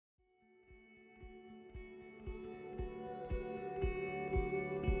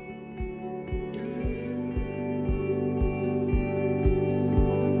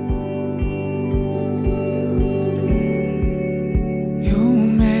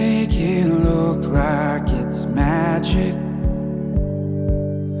tragic,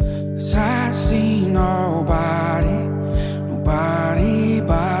 'cause I see nobody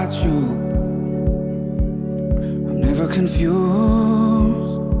but you. I'm never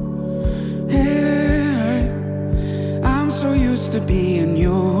confused, yeah. I'm so used to being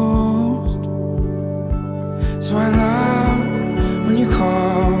used. So I love when you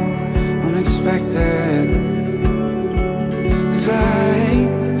call unexpected, 'cause I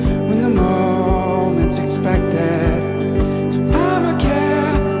hate when the moment's expected. So I'ma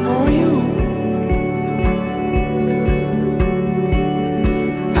care for you.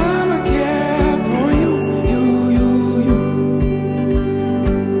 I'ma care for you, you.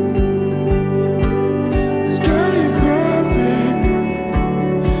 'Cause girl, you're perfect.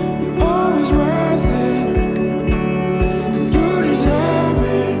 You're always worth it. You deserve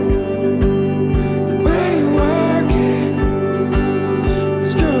it. The way you work it.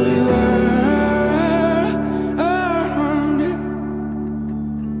 'Cause girl, you earned it.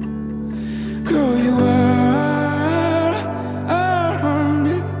 Girl, you earned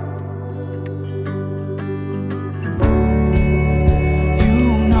it. You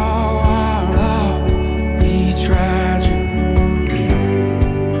know our love be tragic,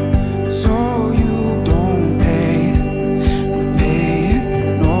 so you don't pay it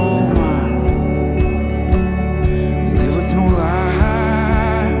no mind. We live with no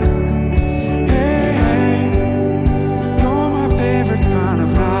lies. Hey, you're my favorite kind of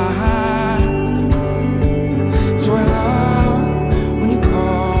night. So I love when you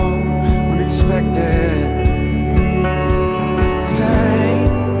call unexpected, 'cause I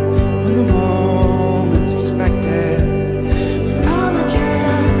hate when the moment's expected. So I'ma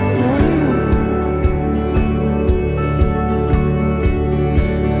care for you.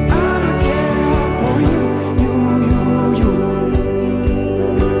 I'ma care for you, you.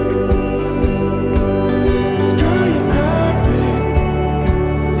 'Cause girl, you're perfect.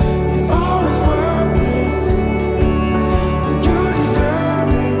 You're always worth it. And you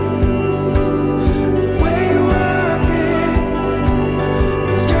deserve it. The way you work it.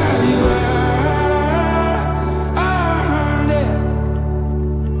 'Cause girl, you earned it.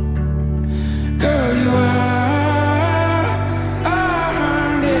 Girl, you earned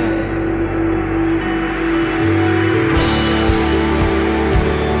it.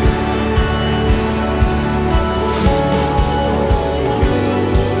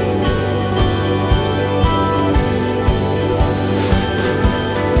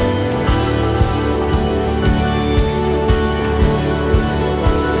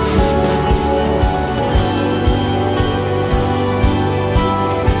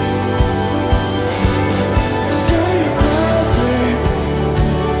 Cause girl, you're perfect.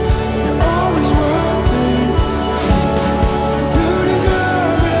 You're always worth it. You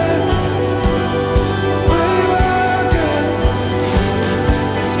deserve it. The way you work it.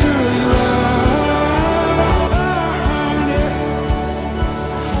 'Cause girl, you earned it.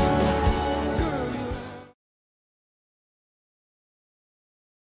 Girl, you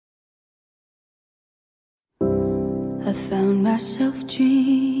I found myself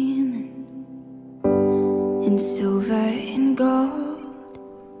dreaming in silver and gold,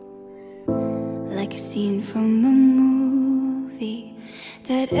 like a scene from a movie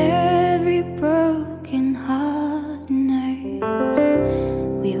that every broken heart knows.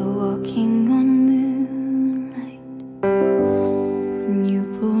 We were walking on moonlight, and you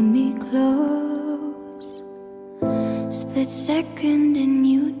pulled me close. Split second and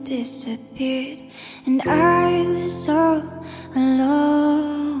you disappeared, and I was all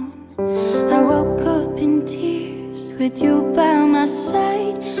alone. I woke up in tears with you by my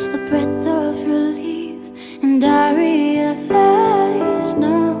side, a breath of relief, and I realized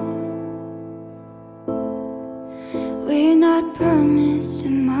no, we're not promised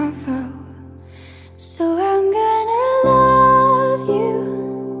tomorrow. So I'm gonna love you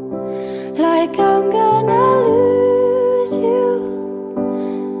like I'm gonna lose you.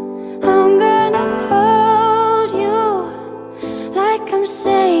 I'm gonna hold you like I'm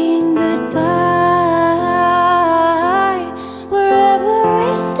saying goodbye. Wherever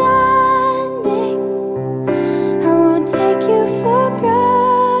we're standing, I won't take you for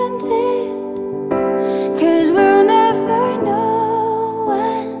granted, 'cause we'll never know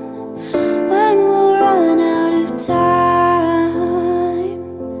when we'll run out of time.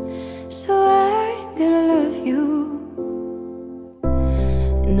 So I'm gonna love you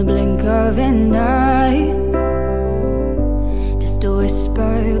in the blink of an eye, just a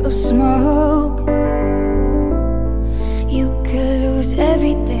whisper of smoke. You could lose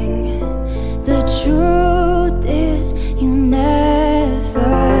everything. The truth is you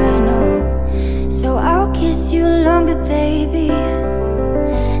never know. So I'll kiss you longer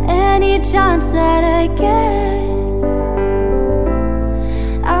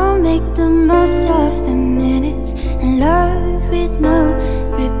most of the minutes and love with no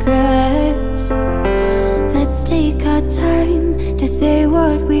regrets. Let's take our time to say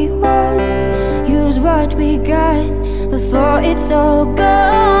what we want, use what we got before it's all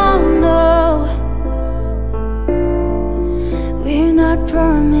gone. No, we're not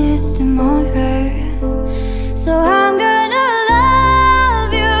promised tomorrow, so I'm gonna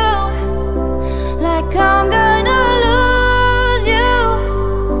love you like I'm gonna lose you.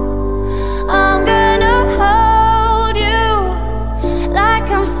 I'm gonna hold you like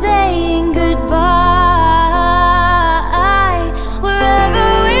I'm saying goodbye. Wherever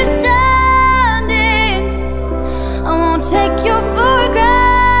we're standing, I won't take you for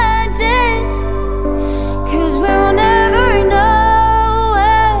granted, 'cause we'll never know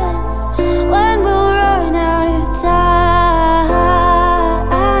when we'll run out of time.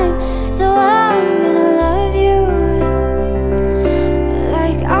 So I'm gonna love you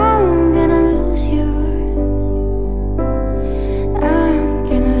like I'm gonna lose you. I'm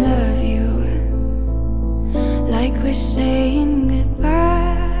gonna love you like we're saying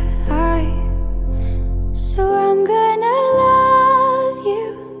goodbye. So I'm gonna love you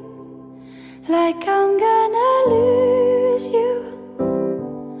like I'm gonna lose